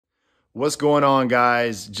What's going on,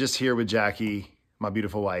 guys? Just here with Jackie, my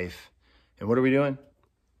beautiful wife. And what are we doing?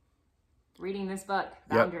 Reading this book, Yep.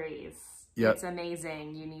 Boundaries. Yep. It's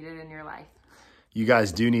amazing. You need it in your life. You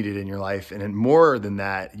guys do need it in your life. And more than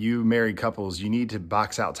that, you married couples, you need to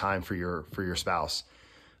box out time for your spouse.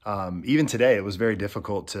 Even today, it was very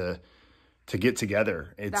difficult to get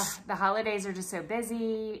together. The holidays are just so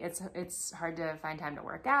busy. It's hard to find time to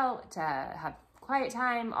work out, to have quiet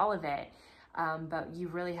time, all of it. But you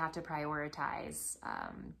really have to prioritize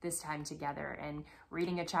this time together. And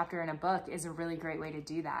reading a chapter in a book is a really great way to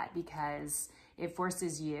do that, because it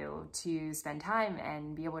forces you to spend time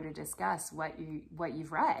and be able to discuss what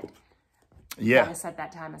you've read. You Yeah. gotta set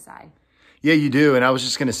that time aside. Yeah, you do. And I was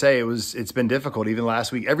just going to say, it's been difficult. Even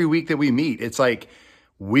last week, every week that we meet, it's like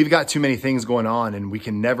we've got too many things going on and we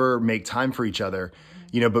can never make time for each other,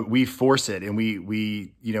 but we force it, and we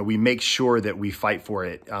make sure that we fight for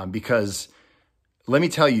it. Because let me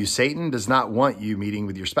tell you, Satan does not want you meeting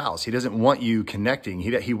with your spouse. He doesn't want you connecting.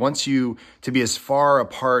 He wants you to be as far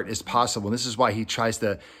apart as possible. And this is why he tries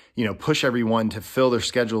to, push everyone to fill their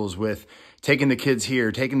schedules with taking the kids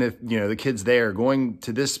here, taking the kids there, going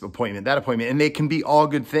to this appointment, that appointment. And they can be all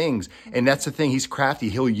good things. And that's the thing. He's crafty.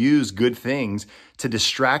 He'll use good things to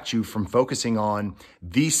distract you from focusing on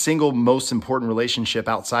the single most important relationship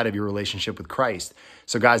outside of your relationship with Christ.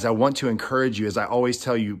 So guys, I want to encourage you, as I always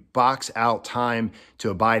tell you, box out time to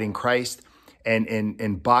abide in Christ,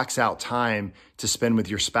 and box out time to spend with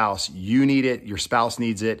your spouse. You need it. Your spouse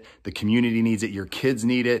needs it. The community needs it. Your kids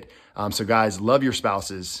need it. So guys, love your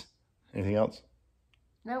spouses. Anything else?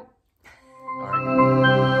 Nope. All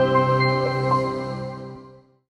right.